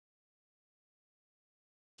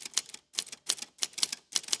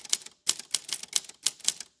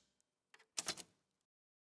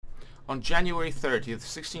On January 30th,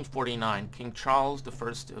 1649, King Charles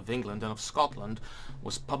I of England and of Scotland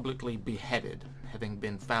was publicly beheaded, having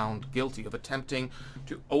been found guilty of attempting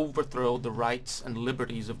to overthrow the rights and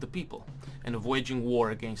liberties of the people and of waging war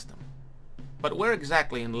against them. But where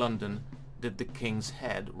exactly in London did the king's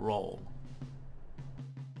head roll?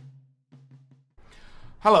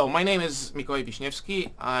 Hello, my name is Mikołaj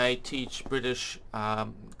Wiśniewski. I teach British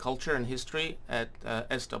culture and history at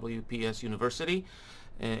SWPS University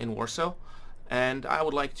in Warsaw, and I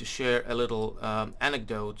would like to share a little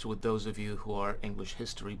anecdote with those of you who are English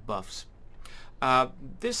history buffs.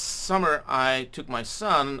 This summer I took my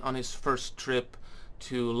son on his first trip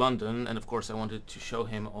to London, and of course I wanted to show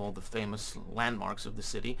him all the famous landmarks of the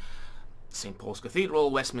city: St. Paul's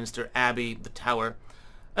Cathedral, Westminster Abbey, the Tower,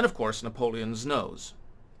 and of course Napoleon's nose.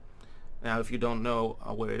 Now, if you don't know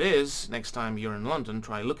where it is, next time you're in London,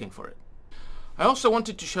 try looking for it. I also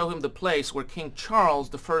wanted to show him the place where King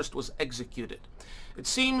Charles I was executed. It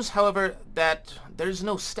seems, however, that there is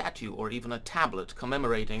no statue or even a tablet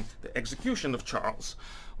commemorating the execution of Charles,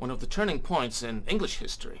 one of the turning points in English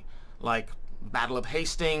history, like Battle of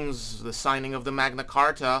Hastings, the signing of the Magna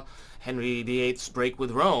Carta, Henry VIII's break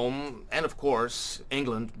with Rome, and of course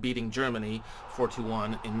England beating Germany 4-1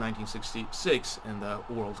 in 1966 in the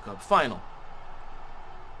World Cup final.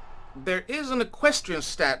 There is an equestrian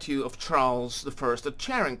statue of Charles I at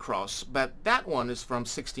Charing Cross, but that one is from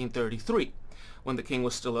 1633, when the king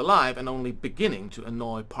was still alive and only beginning to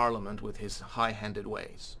annoy Parliament with his high-handed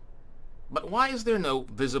ways. But why is there no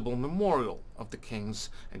visible memorial of the king's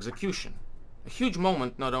execution? A huge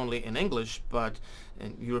moment not only in English but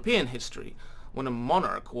in European history, when a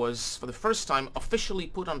monarch was for the first time officially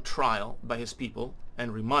put on trial by his people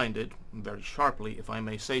and reminded, very sharply if I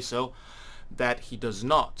may say so, that he does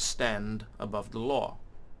not stand above the law.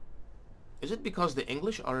 Is it because the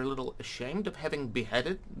English are a little ashamed of having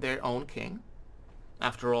beheaded their own king?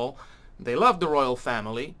 After all, they love the royal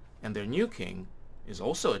family, and their new king is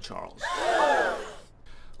also a Charles.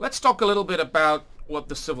 Let's talk a little bit about what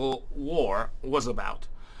the Civil War was about.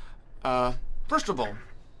 First of all,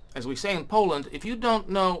 as we say in Poland, if you don't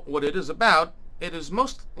know what it is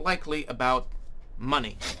most likely about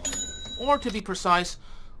money. Or to be precise,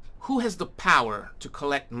 who has the power to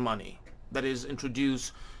collect money, that is,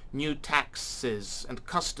 introduce new taxes and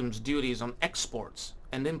customs duties on exports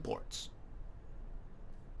and imports.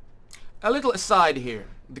 A little aside here,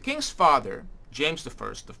 the king's father, James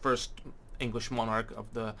I, the first English monarch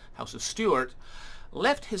of the House of Stuart,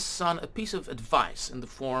 left his son a piece of advice in the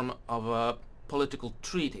form of a political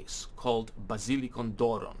treatise called Basilikon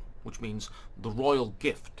Doron, which means the royal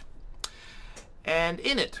gift. And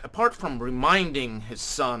in it, apart from reminding his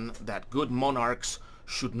son that good monarchs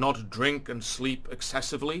should not drink and sleep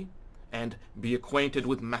excessively and be acquainted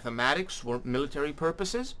with mathematics for military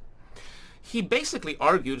purposes, he basically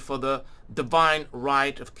argued for the divine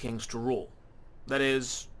right of kings to rule. That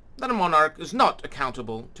is, that a monarch is not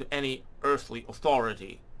accountable to any earthly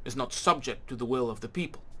authority, is not subject to the will of the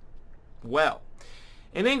people. Well,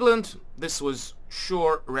 in England, this was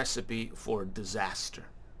sure recipe for disaster.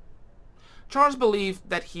 Charles believed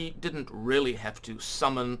that he didn't really have to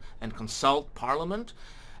summon and consult Parliament,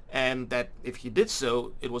 and that if he did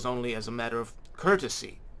so, it was only as a matter of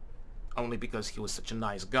courtesy, only because he was such a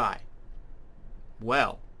nice guy.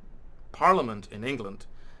 Well, Parliament in England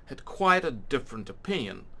had quite a different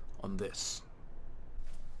opinion on this.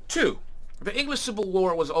 2. The English Civil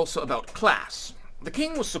War was also about class. The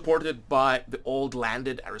king was supported by the old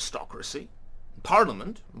landed aristocracy,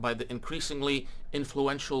 Parliament by the increasingly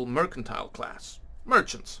influential mercantile class,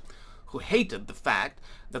 merchants, who hated the fact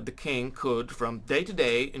that the king could from day to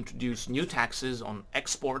day introduce new taxes on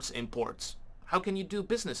exports, imports. How can you do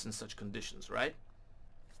business in such conditions, right?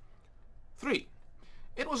 3.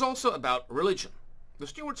 It was also about religion. The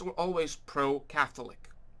Stuarts were always pro-Catholic.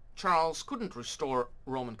 Charles couldn't restore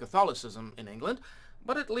Roman Catholicism in England,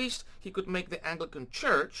 but at least he could make the Anglican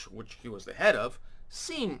Church, which he was the head of,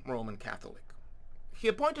 seem Roman Catholic. He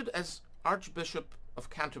appointed as Archbishop of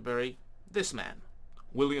Canterbury this man,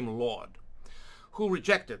 William Laud, who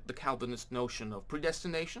rejected the Calvinist notion of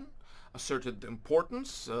predestination, asserted the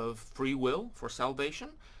importance of free will for salvation,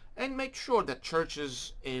 and made sure that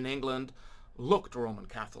churches in England looked Roman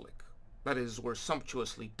Catholic, that is, were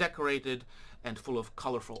sumptuously decorated and full of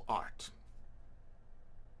colorful art.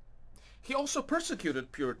 He also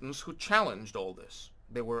persecuted Puritans who challenged all this.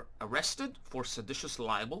 They were arrested for seditious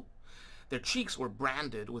libel. Their cheeks were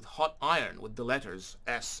branded with hot iron with the letters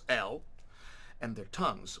SL, and their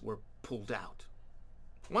tongues were pulled out.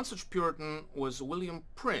 One such Puritan was William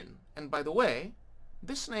Prynne, and by the way,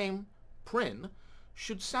 this name, Prynne,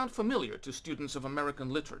 should sound familiar to students of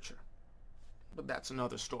American literature. But that's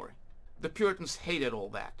another story. The Puritans hated all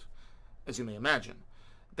that, as you may imagine.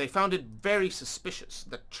 They found it very suspicious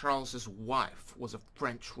that Charles's wife was a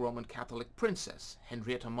French Roman Catholic princess,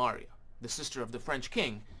 Henrietta Maria, the sister of the French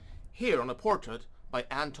king, here on a portrait by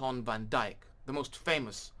Anton van Dyck, the most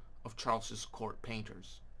famous of Charles's court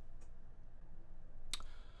painters.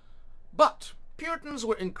 But Puritans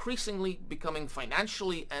were increasingly becoming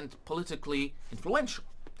financially and politically influential.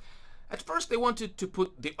 At first they wanted to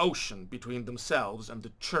put the ocean between themselves and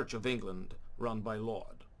the Church of England, run by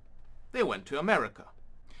Laud. They went to America.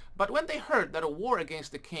 But when they heard that a war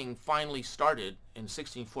against the king finally started in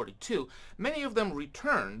 1642, many of them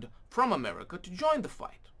returned from America to join the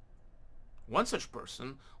fight. One such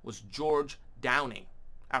person was George Downing,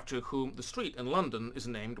 after whom the street in London is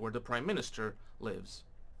named where the Prime Minister lives.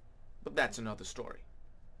 But that's another story.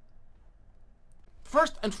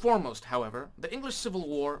 First and foremost, however, the English Civil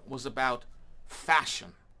War was about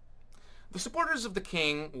fashion. The supporters of the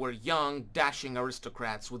king were young, dashing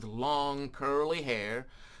aristocrats with long, curly hair,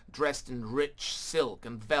 dressed in rich silk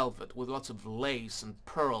and velvet with lots of lace and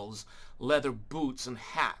pearls, leather boots and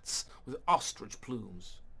hats with ostrich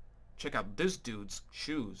plumes. Check out this dude's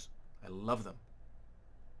shoes. I love them.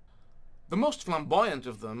 The most flamboyant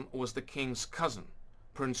of them was the king's cousin,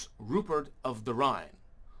 Prince Rupert of the Rhine,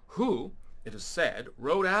 who, it is said,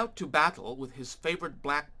 rode out to battle with his favorite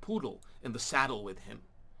black poodle in the saddle with him,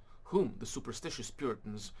 whom the superstitious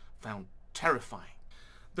Puritans found terrifying.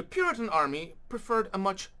 The Puritan army preferred a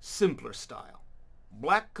much simpler style: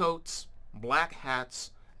 black coats, black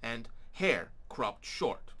hats, and hair cropped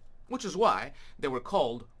short, which is why they were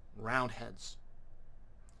called Roundheads.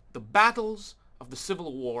 The battles of the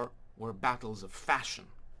Civil War were battles of fashion.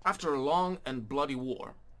 After a long and bloody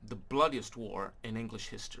war, the bloodiest war in English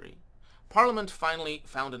history, Parliament finally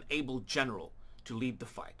found an able general to lead the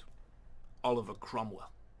fight: Oliver Cromwell.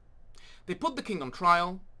 They put the king on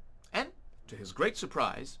trial and, to his great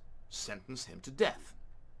surprise, sentenced him to death.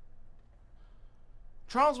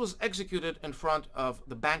 Charles was executed in front of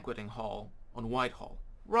the Banqueting Hall on Whitehall,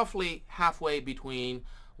 roughly halfway between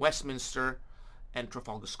Westminster and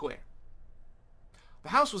Trafalgar Square. The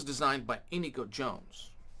house was designed by Inigo Jones,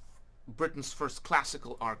 Britain's first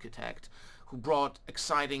classical architect, who brought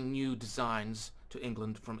exciting new designs to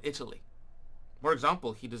England from Italy. For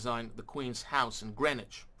example, he designed the Queen's house in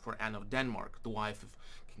Greenwich for Anne of Denmark, the wife of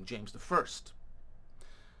King James I.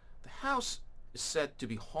 The house is said to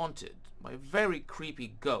be haunted by a very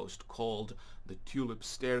creepy ghost called the Tulip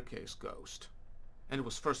Staircase Ghost, and it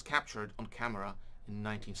was first captured on camera in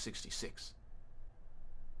 1966.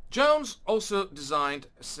 Jones also designed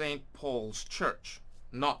St. Paul's Church,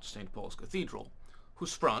 not St. Paul's Cathedral,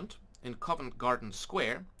 whose front, in Covent Garden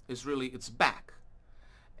Square, is really its back,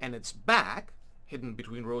 and its back, hidden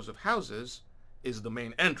between rows of houses, is the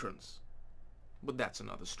main entrance. But that's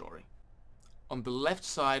another story. On the left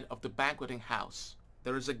side of the Banqueting House,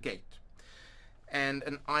 there is a gate and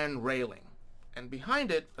an iron railing, and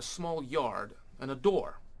behind it a small yard and a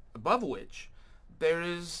door, above which there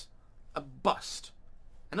is a bust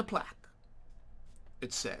and a plaque.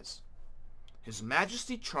 It says, "His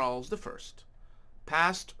Majesty Charles I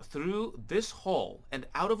passed through this hall and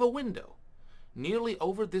out of a window, nearly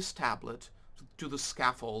over this tablet, to the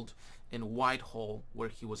scaffold in Whitehall, where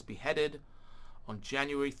he was beheaded on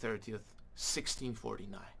January 30th,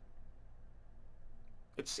 1649.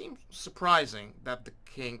 It seems surprising that the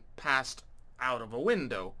king passed out of a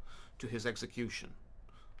window to his execution,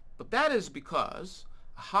 but that is because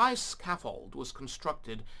a high scaffold was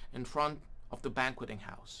constructed in front of the Banqueting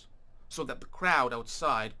House, so that the crowd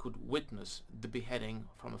outside could witness the beheading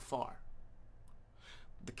from afar.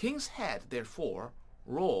 The king's head, therefore,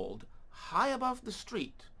 rolled high above the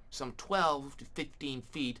street, some 12 to 15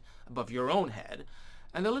 feet above your own head,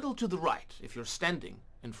 and a little to the right if you're standing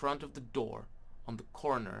in front of the door on the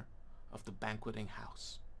corner of the Banqueting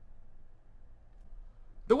House.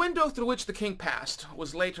 The window through which the king passed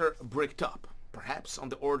was later bricked up, perhaps on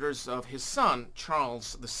the orders of his son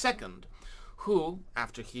Charles II, who,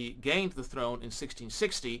 after he gained the throne in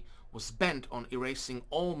 1660, was bent on erasing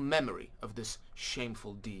all memory of this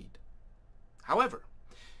shameful deed. However,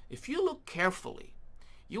 if you look carefully,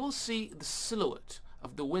 you will see the silhouette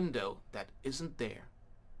of the window that isn't there.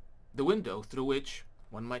 The window through which,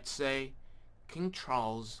 one might say, King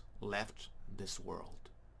Charles left this world.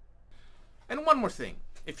 And one more thing.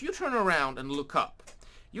 If you turn around and look up,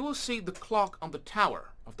 you will see the clock on the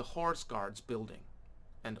tower of the Horse Guards building,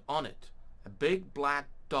 and on it, a big black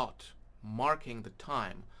dot marking the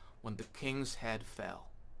time when the king's head fell.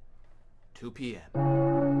 2 p.m.